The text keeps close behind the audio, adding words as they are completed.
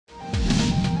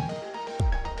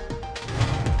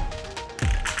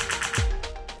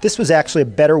This was actually a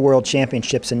better World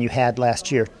Championships than you had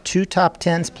last year. 2 top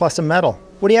 10s plus a medal.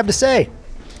 What do you have to say?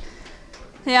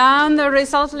 Yeah, on the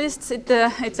result list it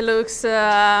looks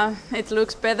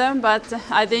better, but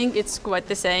I think it's quite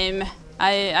the same.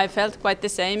 I felt quite the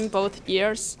same both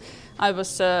years. I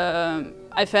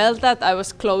felt that I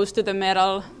was close to the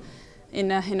medal in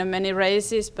many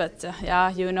races, but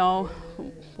yeah, you know,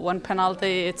 one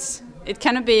penalty, it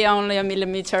can be only a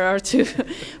millimeter or two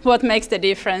what makes the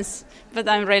difference. But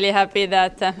I'm really happy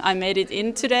that I made it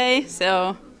in today,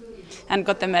 and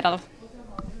got the medal.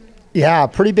 Yeah,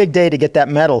 pretty big day to get that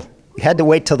medal. You had to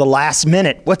wait till the last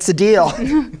minute. What's the deal?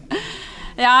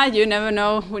 Yeah, you never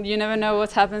know. You never know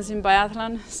what happens in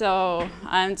biathlon. So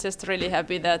I'm just really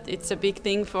happy that it's a big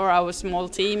thing for our small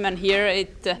team, and here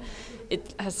it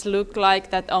has looked like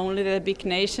that only the big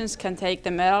nations can take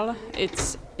the medal.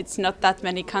 It's not that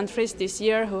many countries this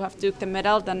year who have took the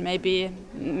medal than maybe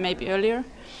earlier.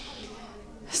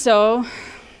 So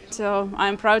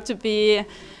I'm proud to be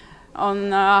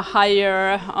on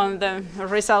higher on the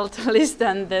result list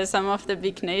than some of the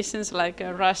big nations like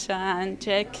Russia and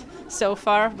Czech so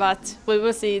far, but we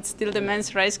will see. It's still the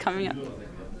men's race coming up.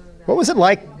 What was it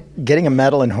like getting a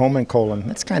medal in Holmenkollen?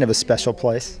 That's kind of a special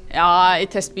place. Yeah,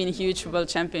 it has been huge World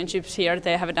Championships here.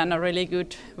 They have done a really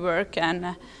good work, and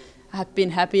I have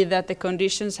been happy that the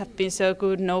conditions have been so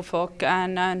good, no fog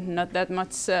and not that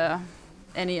much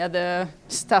any other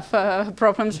stuff,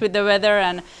 problems with the weather,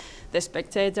 and the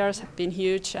spectators have been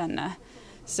huge, and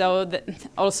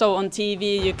also on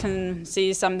TV you can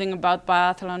see something about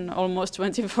biathlon almost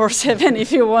 24/7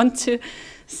 if you want to.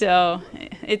 So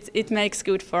it makes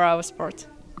good for our sport.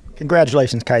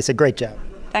 Congratulations, Kaisa. Great job.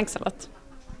 Thanks a lot.